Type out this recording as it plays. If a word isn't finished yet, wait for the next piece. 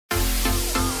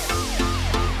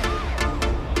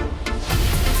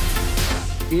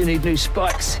You need new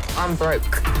spikes. I'm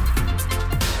broke.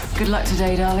 Good luck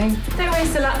today, darling. Don't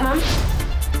waste a luck, Mum.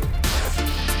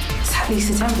 It's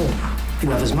Lisa Temple. You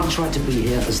have as much right to be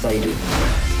here as they do.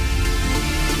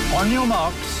 On your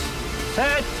marks,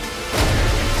 set.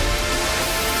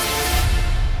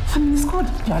 I'm in the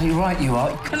squad. Bloody right you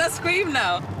are. Can I scream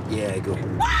now? Yeah, go.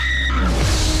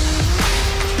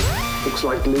 Looks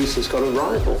like Lisa's got a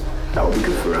rival. That would be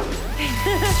good for her.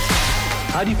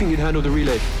 How do you think you'd handle the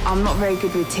relay? I'm not very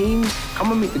good with teams.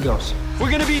 Come and meet the girls.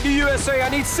 We're gonna beat the USA. I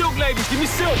need silk, ladies. Give me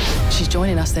silk. She's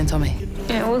joining us then, Tommy.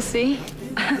 Yeah, we'll see.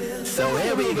 So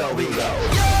here we go.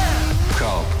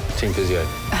 Carl, team physio.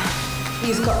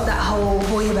 He's got that whole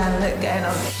boy band look going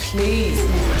on. Please.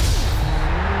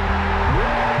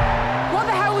 What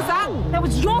the hell was that? That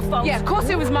was your fault. Yeah, of course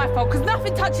it was my fault, because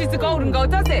nothing touches the golden goal,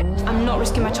 does it? I'm not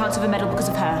risking my chance of a medal because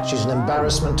of her. She's an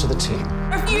embarrassment to the team.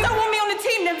 If you don't want me on the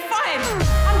team, then fine.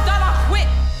 I'm done, I quit.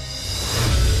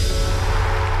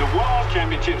 The World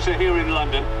Championships are here in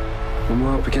London. When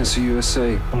we're up against the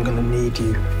USA, I'm gonna need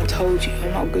you. I told you,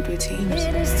 I'm not good with teams.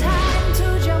 It is time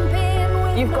to jump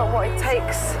in. You've got what it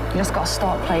takes. You just got to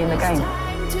start playing the game.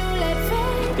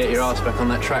 get your ass back on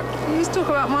that track. You just talk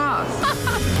about my ass.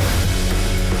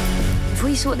 If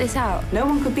we sort this out, no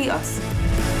one could beat us.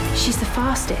 She's the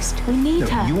fastest. We need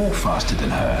her. You're faster than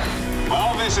her.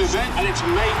 Well, this is it, and it's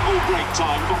make or break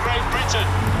time for Great Britain.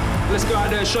 Let's go out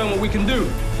there and show them what we can do.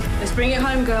 Let's bring it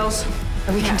home, girls.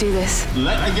 And we can do this.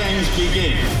 Let the games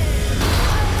begin.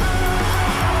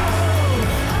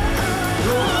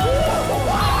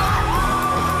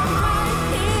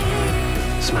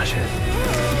 Smash it.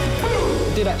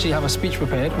 I did actually have a speech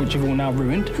prepared, which you've all now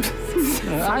ruined.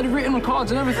 I had it written on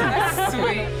cards and everything.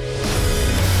 Sweet.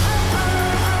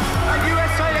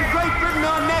 USA and Great Britain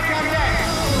are neck and neck.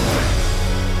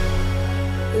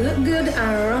 Look good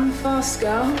and run fast,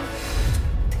 girl.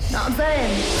 Not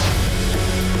saying.